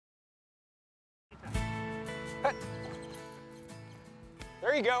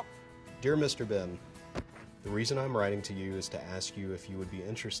There you go. Dear Mr. Ben, the reason I'm writing to you is to ask you if you would be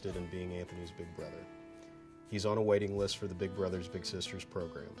interested in being Anthony's big brother. He's on a waiting list for the Big Brothers Big Sisters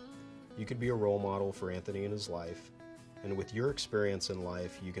program. You could be a role model for Anthony in his life, and with your experience in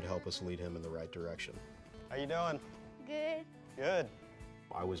life, you could help us lead him in the right direction. How you doing? Good. Good.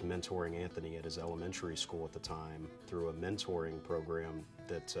 I was mentoring Anthony at his elementary school at the time through a mentoring program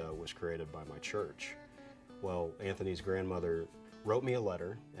that was created by my church. Well, Anthony's grandmother wrote me a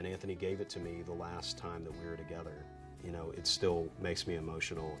letter, and Anthony gave it to me the last time that we were together. You know, it still makes me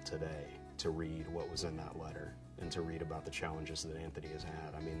emotional today to read what was in that letter and to read about the challenges that Anthony has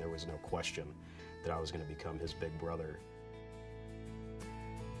had. I mean, there was no question that I was going to become his big brother.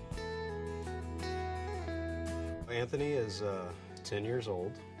 Anthony is 10 years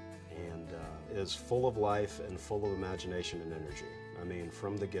old and is full of life and full of imagination and energy. I mean,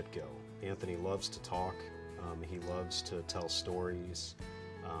 from the get-go. Anthony loves to talk. He loves to tell stories.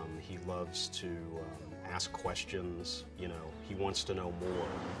 He loves to ask questions. You know, he wants to know more.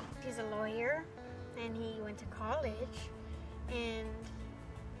 He's a lawyer, and he went to college, and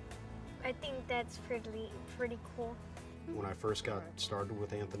I think that's pretty cool. When I first got started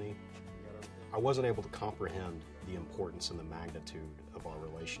with Anthony, I wasn't able to comprehend the importance and the magnitude of our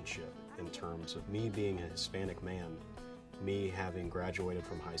relationship in terms of me being a Hispanic man, me having graduated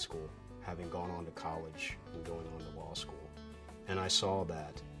from high school, having gone on to college and going on to law school. And I saw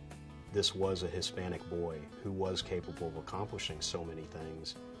that this was a Hispanic boy who was capable of accomplishing so many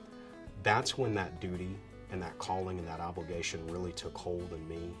things. That's when that duty and that calling and that obligation really took hold in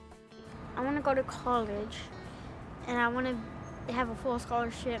me. I want to go to college, and I want to have a full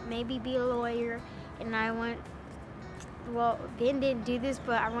scholarship, maybe be a lawyer, and I want, well, Ben didn't do this,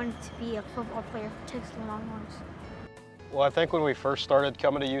 but I wanted to be a football player for Texas Longhorns. Well, I think when we first started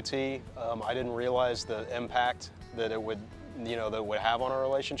coming to UT, I didn't realize the impact that it would, that it would have on our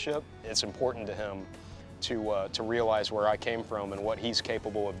relationship. It's important to him to realize where I came from and what he's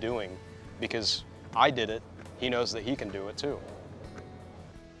capable of doing, because I did it. He knows that he can do it too.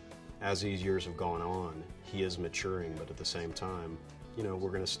 As these years have gone on, he is maturing, but at the same time, we're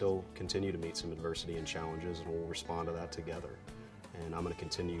going to still continue to meet some adversity and challenges, and we'll respond to that together. And I'm going to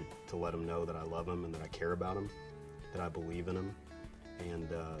continue to let him know that I love him and that I care about him, that I believe in him, and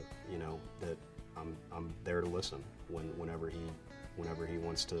that I'm there to listen whenever he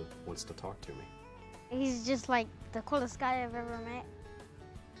wants to talk to me. He's just like the coolest guy I've ever met.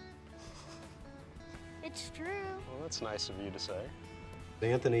 It's true. Well, that's nice of you to say.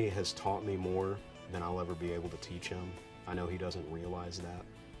 Anthony has taught me more than I'll ever be able to teach him. I know he doesn't realize that.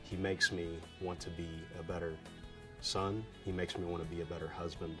 He makes me want to be a better son. He makes me want to be a better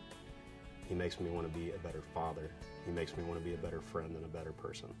husband. He makes me want to be a better father. He makes me want to be a better friend and a better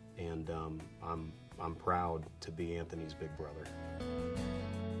person. And I'm proud to be Anthony's big brother.